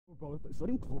bro,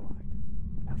 sodium chloride.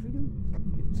 Actually, dude,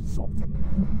 it's salt.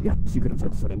 Yes, you could have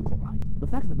said sodium chloride. The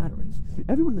fact of the matter is,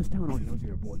 everyone in this town already knows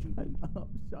you're a boy.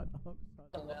 Shut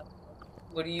up.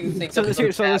 What do you think? So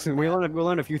listen, we'll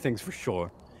learn a few things for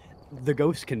sure. The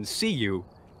ghost can see you.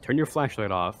 Turn your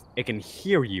flashlight off. It can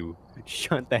hear you.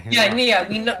 Shut the hell up. Yeah,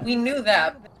 we knew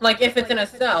that. Like, if it's in a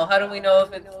cell, how do we know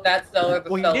if it's that cell or the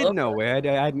cell? Well, you did know. We had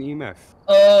an EMF.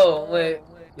 Oh, wait.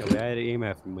 Yeah, we had an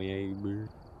EMF in my neighbor.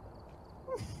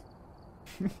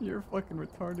 You're fucking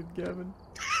retarded, Gavin.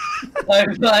 I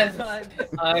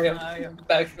am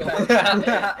special.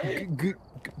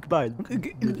 Goodbye.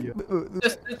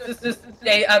 Just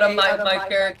stay out of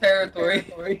my territory.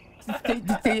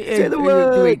 Say the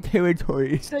word.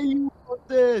 Territory. Say you want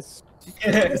this.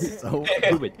 So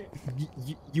Do it.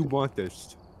 You want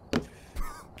this.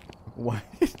 What?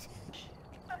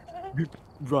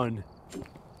 Run.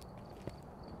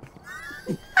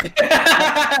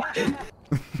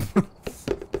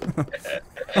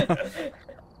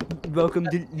 Welcome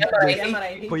to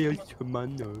Pollos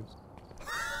Hermanos.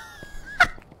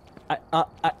 I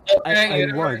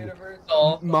won.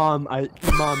 Mom, I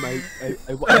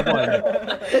won.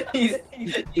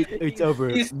 It's over.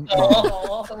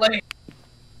 Mom.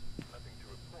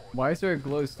 Why is there a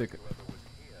glow stick?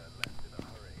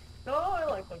 No, I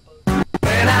like my clothes.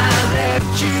 When I let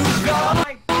you go.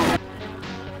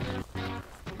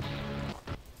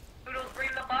 Noodles, bring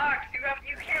the box.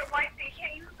 You can't light. You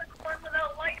can't use the corn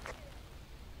without light.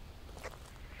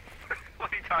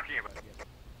 What are you talking about?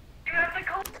 You have the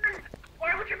corn. Why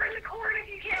would you bring the corn if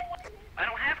you can't light it? I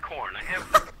don't have corn. I have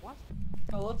what?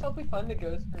 Oh, let's hope we find the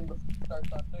ghost room before it starts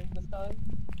happening this time.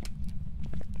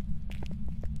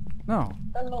 No.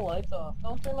 Turn the lights off.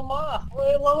 Don't turn them off. Well,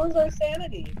 it lowers our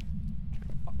sanity.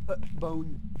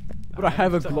 Bone. But I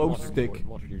have a glow stick.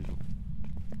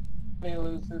 Me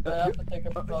losers, I have to take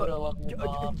a photo of your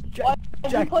mom.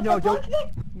 Jack, no, don't.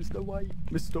 Mr. White.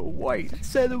 Mr. White.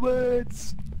 Say the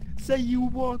words. Say you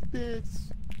want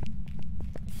this.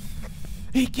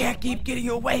 He can't keep getting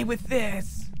away with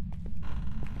this.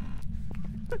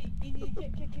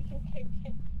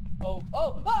 Oh,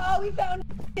 we found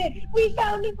it! We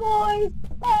found it, boys!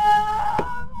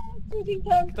 Ah! Freezing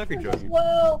temperatures as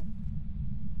well!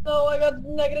 No, I got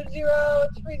 -0,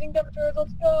 it's freezing temperatures,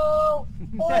 let's go!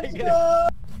 Let's go!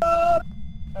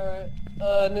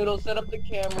 Alright, Noodle, set up the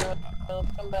camera.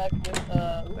 Let's come back with,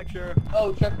 Lecture.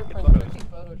 oh, check for photo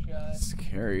shot.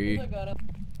 Scary. I got him.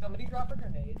 Somebody drop a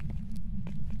grenade.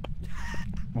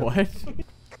 What?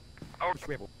 Oh,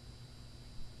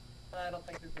 I don't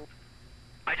think there's a...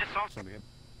 I just saw something.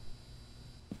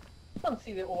 I don't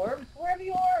see the orbs. Where are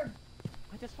the orbs?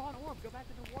 I just saw an orb. Go back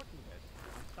to the working list.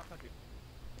 Stop touching.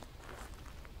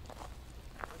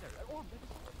 Right there. Orb.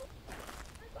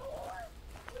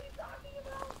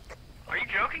 Are you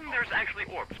joking? There's actually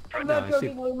orbs. I'm not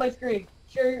joking with my screen.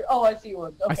 Sure. Oh, I see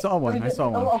orbs. Okay. I saw one. I saw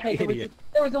one. Oh, okay,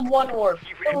 there was a one orb.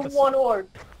 There was one orb.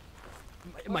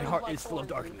 My heart is full of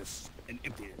darkness and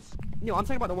emptiness. No, I'm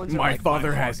talking about the ones. My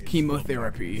father has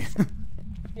chemotherapy.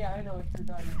 Yeah, I know what you're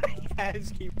talking about.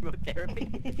 Has chemotherapy.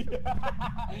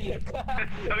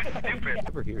 So stupid.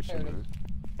 Over here somewhere.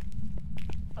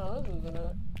 Oh, this isn't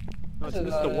it. No, this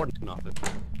is the warden office.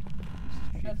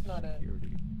 That's not it.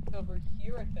 It's over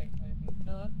here, I think, maybe.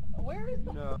 No, where is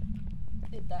the... No.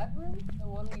 Is that room? The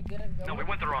one we didn't go No, we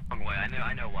went the wrong way.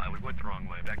 I know why. We went the wrong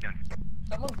way back then.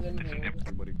 Someone's in It's an here.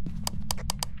 Everybody.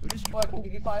 What,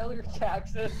 did you file your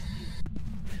taxes?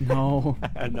 No.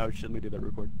 No, shouldn't we do that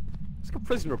record? It's like a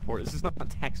prison report. This is not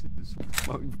taxes.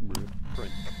 Print.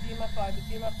 EMF5, it's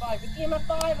EMF5, it's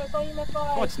EMF5, I saw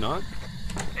EMF5! No, it's not.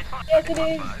 It's not Yes, it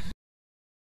fucking is. 5.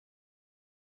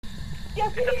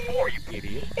 Yes, It's a it 4, is! you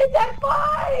idiot. It's at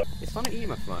 5! It's not an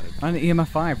EMF 5. On the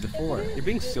EMF5, the 4. You're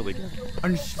being silly.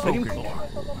 Sodium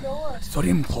chloride.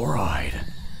 Sodium chloride.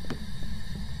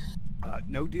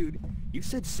 No, dude. You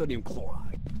said sodium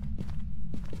chloride.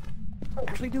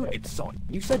 Actually, dude, it's salt.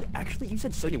 You said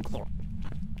sodium chloride.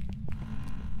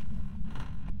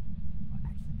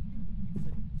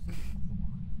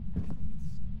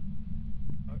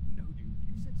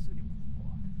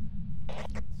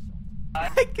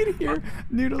 I can hear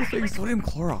Noodle saying sodium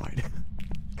chloride.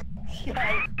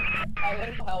 I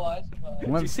don't know how I survived.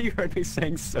 Did you see you heard me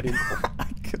saying sodium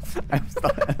chloride? I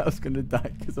thought I was gonna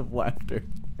die because of laughter.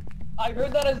 I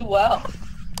heard that as well.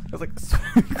 I was like,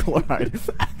 sodium chloride.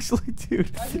 Actually,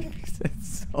 dude, you said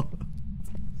so.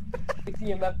 It's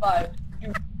EMF5.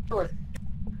 You short.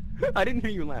 I didn't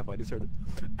hear you laugh. I just heard it.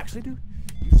 Actually, dude,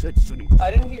 you said sodium chloride.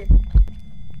 I didn't hear.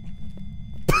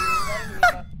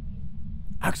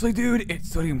 Actually, dude, it's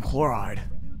sodium chloride.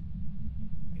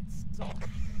 It's salt.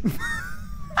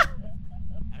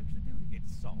 Actually,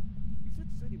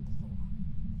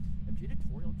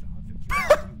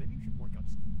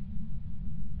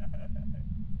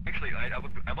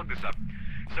 this up.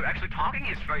 So actually talking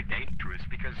is very dangerous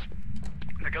because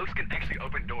the ghost can actually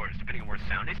open doors depending on where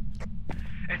sound is.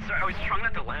 And so I was trying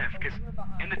not to laugh because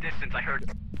in the distance I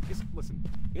heard... Just listen.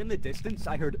 In the distance,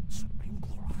 I heard sodium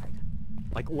chloride.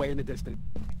 Like, way in the distance.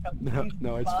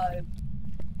 No, it's...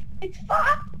 It's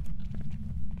fine!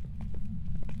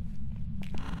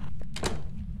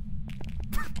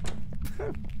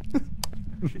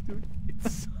 Dude,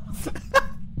 it's...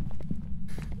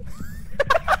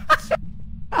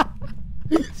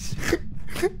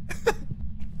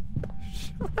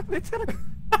 It's gonna...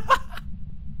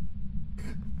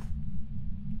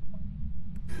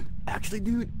 Actually,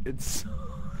 dude, it's...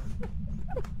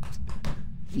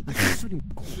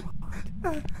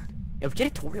 If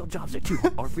janitorial jobs are too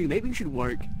hard for you, maybe you should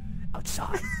work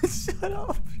outside. Shut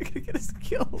up. You're gonna get us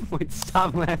killed. Wait,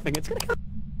 stop laughing. It's gonna come...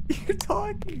 You're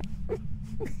talking.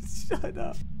 Shut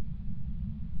up.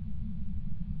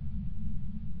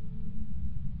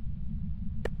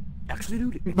 Actually,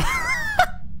 dude.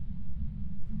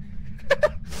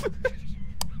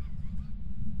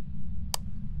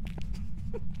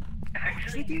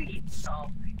 Actually, dude,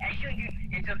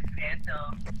 it's a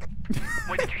phantom.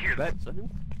 What did you hear that?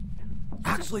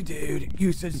 Actually, dude,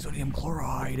 you said sodium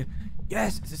chloride.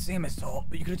 Yes, it's the same as salt,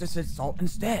 but you could have just said salt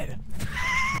instead.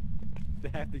 They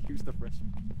have to use the fresh...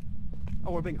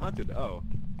 Oh, we're being hunted. Oh.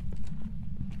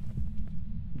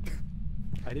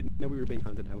 I didn't know we were being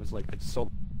hunted. I was like, it's so...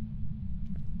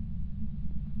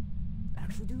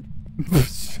 Actually, dude.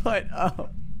 Shut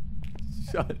up.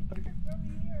 Shut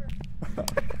up.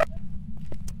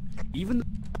 Even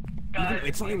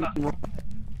it's not even wrong.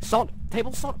 Salt,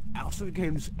 table salt also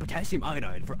contains potassium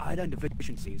iodide for iodine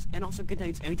deficiencies and also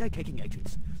contains anti-caking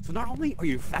agents. So not only are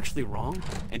you factually wrong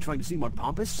and trying to seem more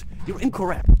pompous, you're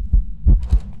incorrect.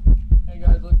 Hey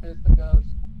guys, look, there's the ghost.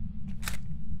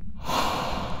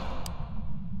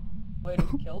 Wait,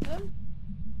 you killed him?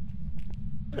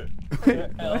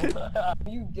 Are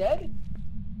you dead?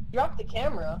 Drop the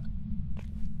camera.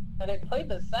 And it played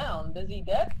the sound. Is he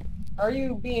dead? Are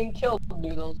you being killed,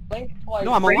 Noodles? Blink twice.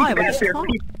 No, I'm alive. I just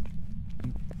talked.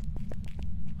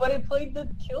 But it played the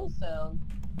kill sound.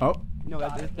 Oh. No,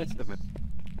 that's different.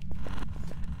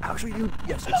 Actually, dude,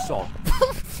 yes, it's salt.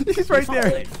 He's right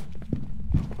there. Salt.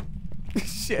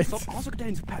 Shit. Salt also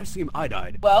contains potassium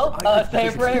iodide. Well, say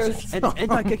your deficiencies prayers. and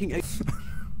anti-caking agents.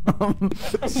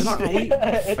 So not only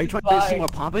are you trying to seem more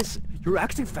pompous, you're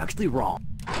actually factually wrong.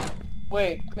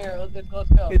 Wait, come here, let's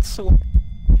go. It's so...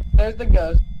 There's the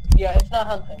ghost. Yeah, it's not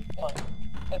hunting. Come on.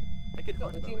 I could Go,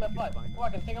 it's team F5.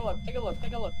 Walk in, take a look. Let's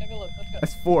go.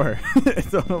 That's 4.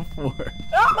 It's on 4. Oh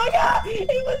my god! It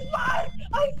was 5!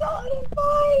 I saw it at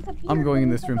 5! I'm going in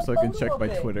this room so I can check my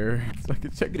Twitter. So I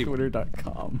can check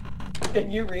twitter.com.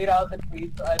 Can you read out the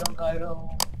tweets? I don't.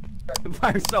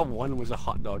 I saw one was a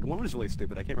hot dog. One was really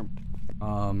stupid. I can't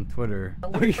remember. Twitter.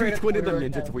 Oh, you tweeted the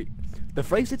ninja tweet. The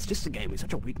phrase "it's just a game" is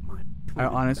such a weak mind. I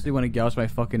honestly want to gouge my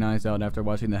fucking eyes out after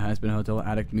watching the Has Been Hotel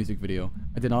Addict music video.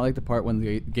 I did not like the part when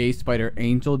the gay spider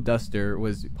Angel Duster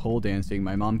was pole dancing.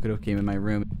 My mom could have came in my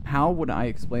room. How would I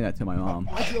explain that to my mom?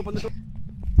 Why'd you open the door?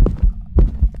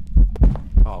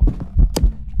 Oh.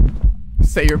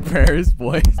 Say your prayers,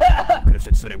 boys. Could have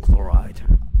said sodium chloride.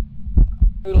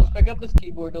 Noodles, pick up this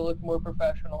keyboard to look more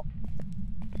professional.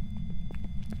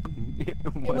 It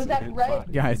was that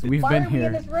red? Guys, we've Why been are we in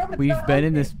here. this room? It's We've not been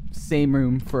in hunting. this same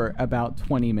room for about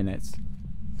 20 minutes.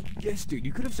 Yes, dude.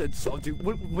 You could have said salt, dude.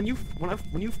 When you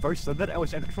first said that, I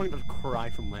was actually trying to cry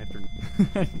from laughter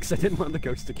because I didn't want the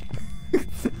ghost to.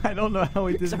 I don't know how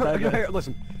we did that.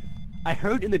 Listen, I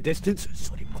heard in the distance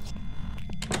sodium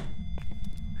chloride.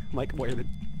 Like, where the...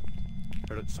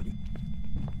 Heard it, sodium.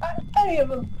 Any of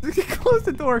them. Close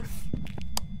the door.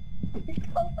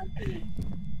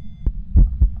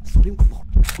 Sodium chloride.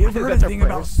 You ever heard a thing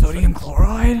about sodium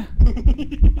chloride?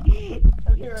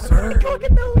 Sir?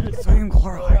 Sodium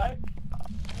chloride.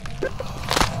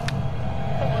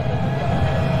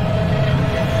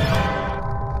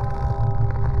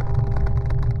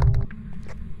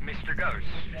 Mr. Ghost,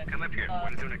 come up here. I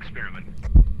want to do an experiment.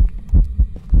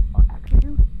 Actually,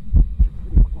 dude.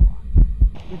 Sodium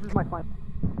chloride. This is my final.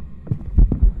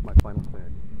 This is my final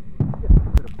stand. Yes, I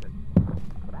could have said.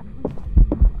 But actually.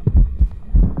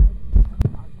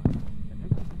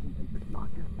 Not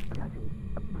just catching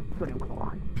sodium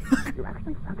chloride. You're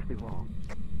actually factually wrong.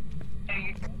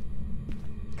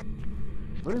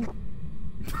 Sodium.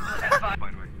 F5,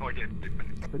 by the way. Oh, I did.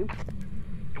 Sodium.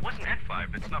 It wasn't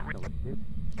F5. It's not real.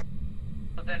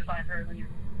 Was that fine for when you...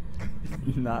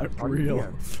 Not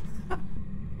real.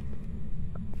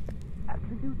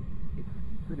 Actually, dude, it's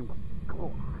sodium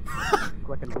chloride.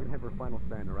 Quick, and we're gonna have our final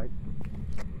stand, alright?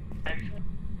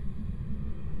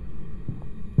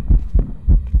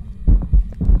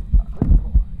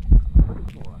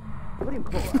 Sodium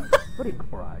chloride. Sodium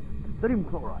chloride. Sodium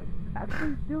chloride.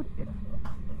 Actually, dude, it's...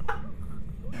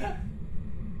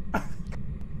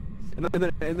 And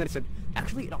then it said,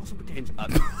 actually, it also contains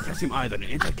potassium iodine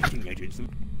and anti-caking agents.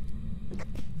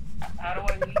 How do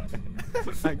I leave?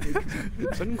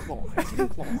 Sodium chloride. Sodium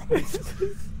chloride.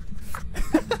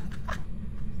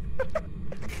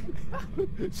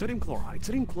 Sodium chloride.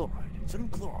 Sodium chloride. Sodium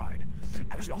chloride.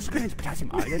 Actually, also contains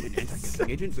potassium iodine and anti-caking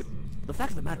agents. The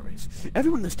fact of the matter is,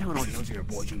 everyone in this town already knows you're a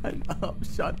boy.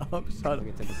 Shut up.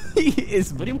 He is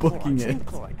Sodium booking chloride. it. Sodium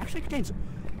chloride actually contains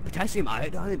potassium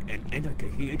iodine and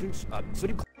anti-caking agents.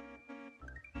 Sodium